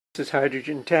This is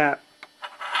hydrogen tap.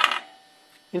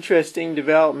 Interesting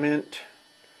development.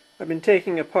 I've been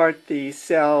taking apart the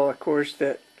cell, of course,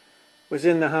 that was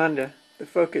in the Honda, the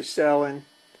focus cell, and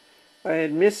I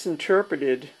had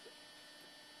misinterpreted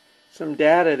some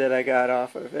data that I got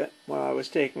off of it while I was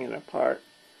taking it apart.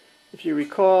 If you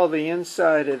recall, the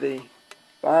inside of the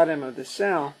bottom of the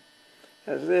cell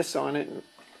has this on it.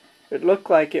 It looked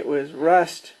like it was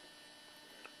rust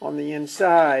on the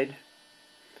inside.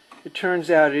 It turns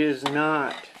out it is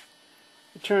not.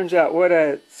 It turns out what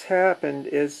has happened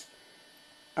is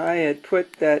I had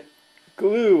put that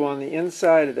glue on the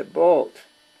inside of the bolt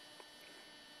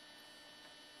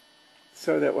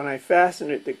so that when I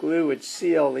fastened it, the glue would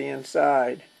seal the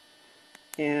inside.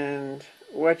 And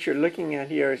what you're looking at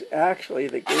here is actually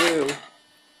the glue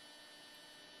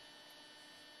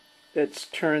that's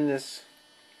turned this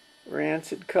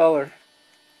rancid color.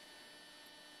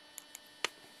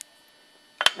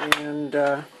 And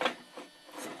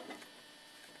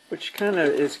which kind of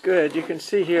is good. You can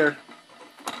see here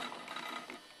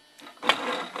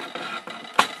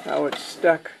how it's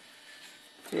stuck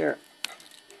here.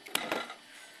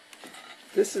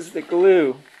 This is the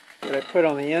glue that I put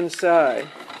on the inside,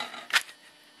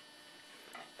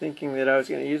 thinking that I was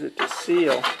going to use it to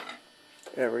seal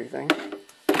everything.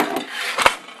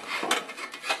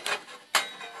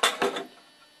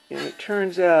 And it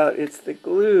turns out it's the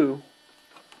glue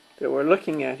that we're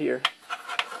looking at here.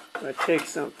 I'm going to take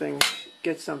something,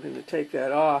 get something to take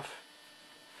that off.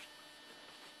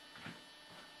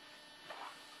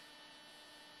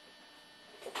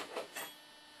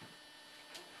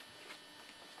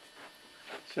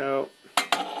 So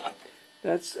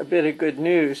that's a bit of good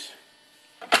news.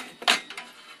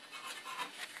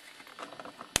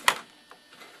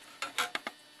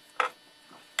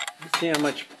 Let's see how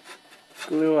much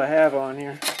glue I have on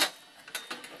here.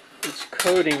 It's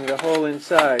coating the whole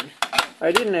inside.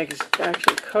 I didn't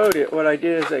actually coat it. What I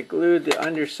did is I glued the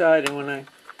underside, and when I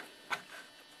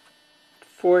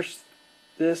forced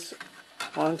this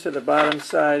onto the bottom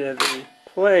side of the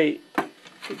plate,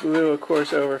 the glue of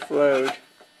course overflowed.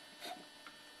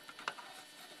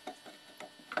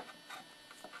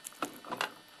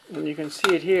 And you can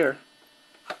see it here.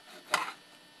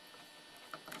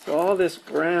 So all this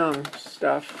brown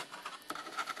stuff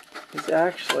is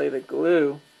actually the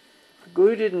glue. The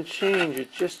glue didn't change,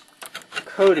 it just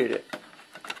coated it.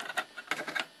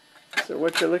 So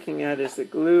what you're looking at is the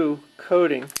glue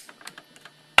coating.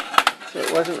 So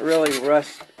it wasn't really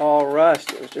all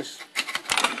rust, it was just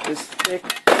this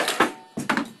thick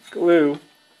glue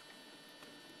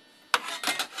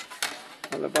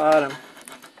on the bottom.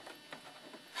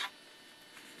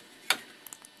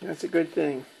 That's a good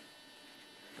thing.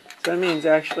 So that means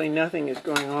actually nothing is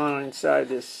going on inside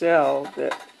this cell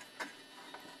that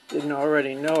didn't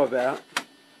already know about.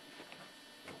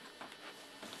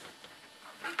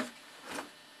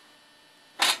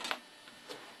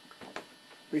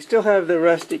 We still have the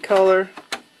rusty color,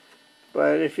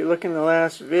 but if you look in the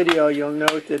last video, you'll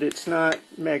note that it's not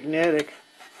magnetic,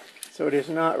 so it is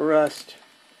not rust.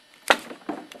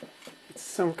 It's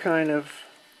some kind of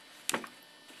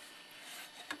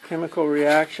chemical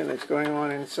reaction that's going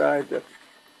on inside the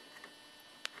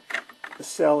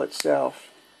cell itself.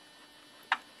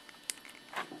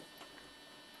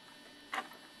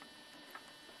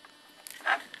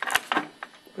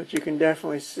 But you can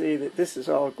definitely see that this is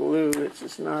all glue. It's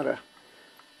just not a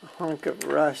hunk of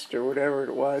rust or whatever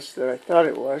it was that I thought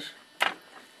it was.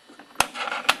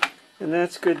 And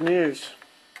that's good news.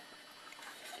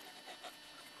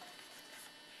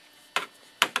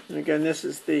 And again, this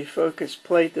is the focus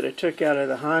plate that I took out of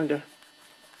the Honda.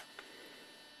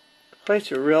 The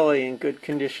plates are really in good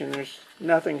condition.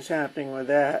 Nothing's happening with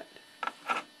that.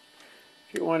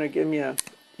 If you want to give me an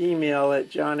email at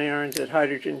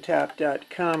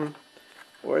johnaarons@hydrogentap.com,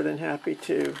 more than happy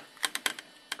to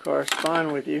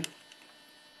correspond with you.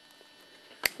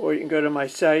 Or you can go to my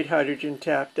site,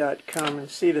 hydrogentap.com, and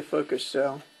see the focus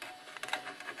cell.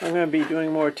 I'm going to be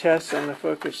doing more tests on the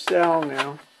focus cell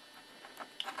now,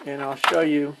 and I'll show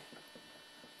you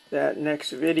that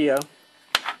next video.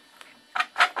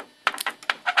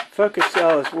 Focus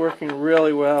cell is working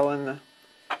really well in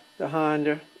the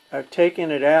Honda. I've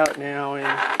taken it out now and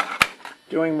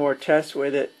doing more tests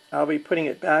with it. I'll be putting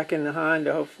it back in the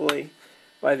Honda hopefully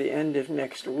by the end of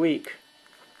next week.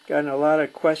 Gotten a lot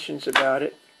of questions about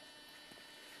it.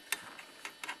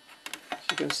 As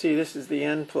you can see, this is the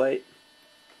end plate.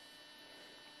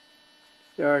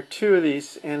 There are two of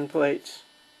these end plates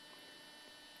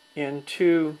and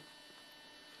two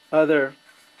other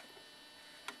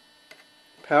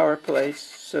power plates,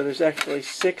 so there's actually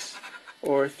 6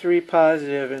 or 3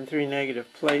 positive and 3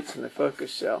 negative plates in the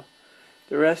focus cell.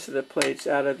 The rest of the plates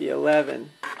out of the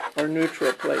 11 are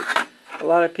neutral plates. A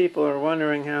lot of people are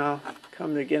wondering how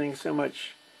come they're getting so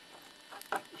much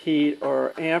heat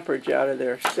or amperage out of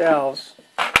their cells,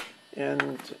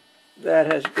 and that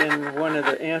has been one of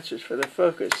the answers for the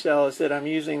focus cell, is that I'm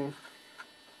using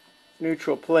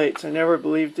neutral plates. I never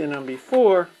believed in them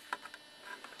before,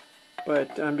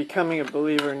 but I'm becoming a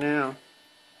believer now.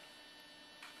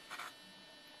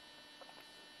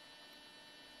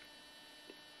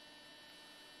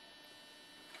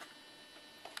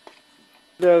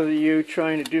 Those of you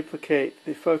trying to duplicate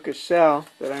the focus cell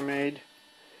that I made,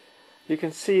 you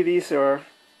can see these are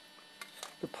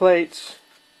the plates.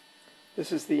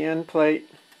 This is the end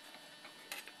plate,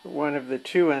 one of the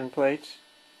 2 end plates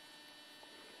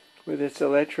with its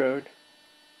electrode.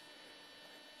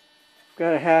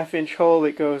 Got a 1/2 inch hole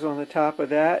that goes on the top of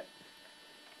that,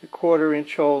 a 1/4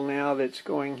 inch hole now that's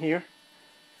going here,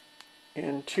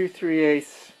 and 2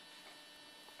 3/8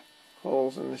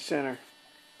 holes in the center.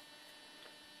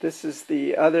 This is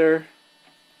the other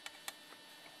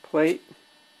plate,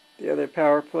 the other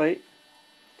power plate,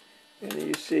 and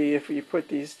you see if you put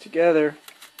these together,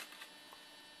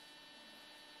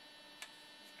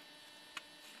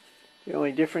 the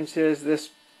only difference is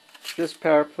this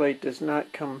power plate does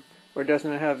not come, or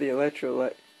doesn't have the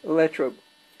electrode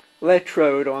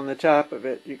on the top of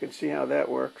it. You can see how that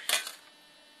works.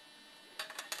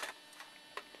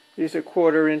 These are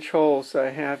 1/4 inch holes I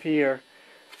have here.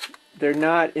 They're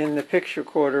not in the picture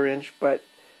 1/4 inch, but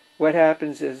what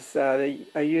happens is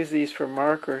I use these for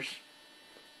markers,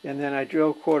 and then I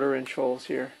drill 1/4 inch holes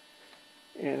here.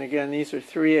 And again, these are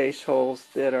 3/8 holes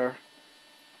that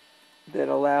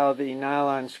allow the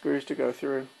nylon screws to go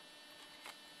through.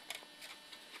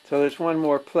 So there's one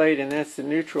more plate, and that's the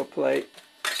neutral plate.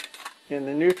 And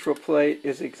the neutral plate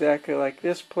is exactly like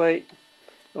this plate.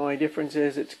 The only difference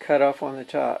is it's cut off on the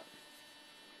top.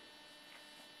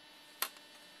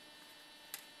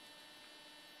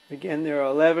 Again, there are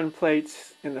 11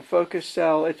 plates in the focus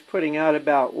cell. It's putting out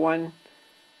about 1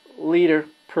 liter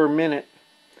per minute.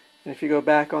 And if you go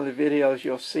back on the videos,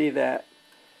 you'll see that.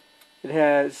 It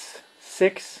has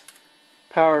 6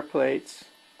 power plates,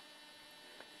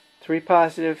 3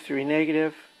 positive, 3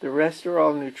 negative. The rest are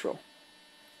all neutral.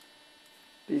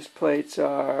 These plates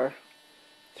are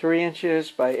 3 inches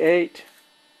by 8.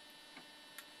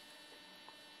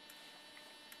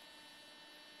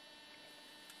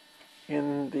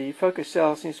 And the focus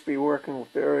cell seems to be working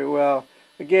very well.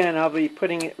 Again, I'll be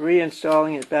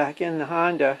reinstalling it back in the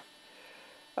Honda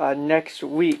next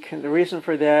week. And the reason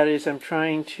for that is I'm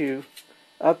trying to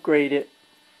upgrade it.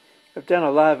 I've done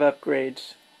a lot of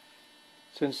upgrades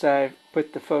since I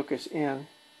put the Focus in.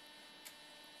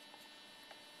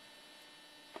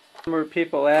 There were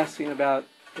people asking about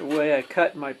the way I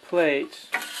cut my plates.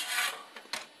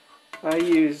 I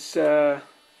use,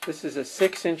 this is a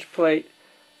 6-inch plate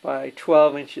by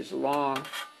 12 inches long.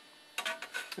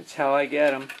 That's how I get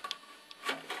them.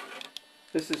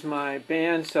 This is my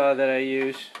bandsaw that I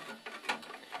use,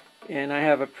 and I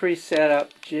have a pre-set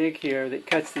up jig here that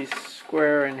cuts these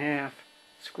square in half,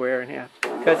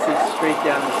 cuts these straight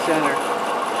down the center.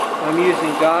 I'm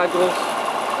using goggles,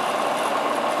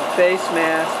 a face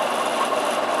mask,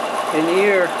 an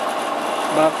ear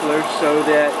muffler so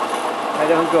that I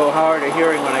don't go hard of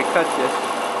hearing when I cut this.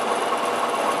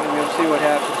 And you'll see what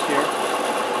happens here.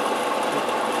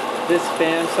 This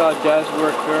bandsaw does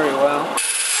work very well.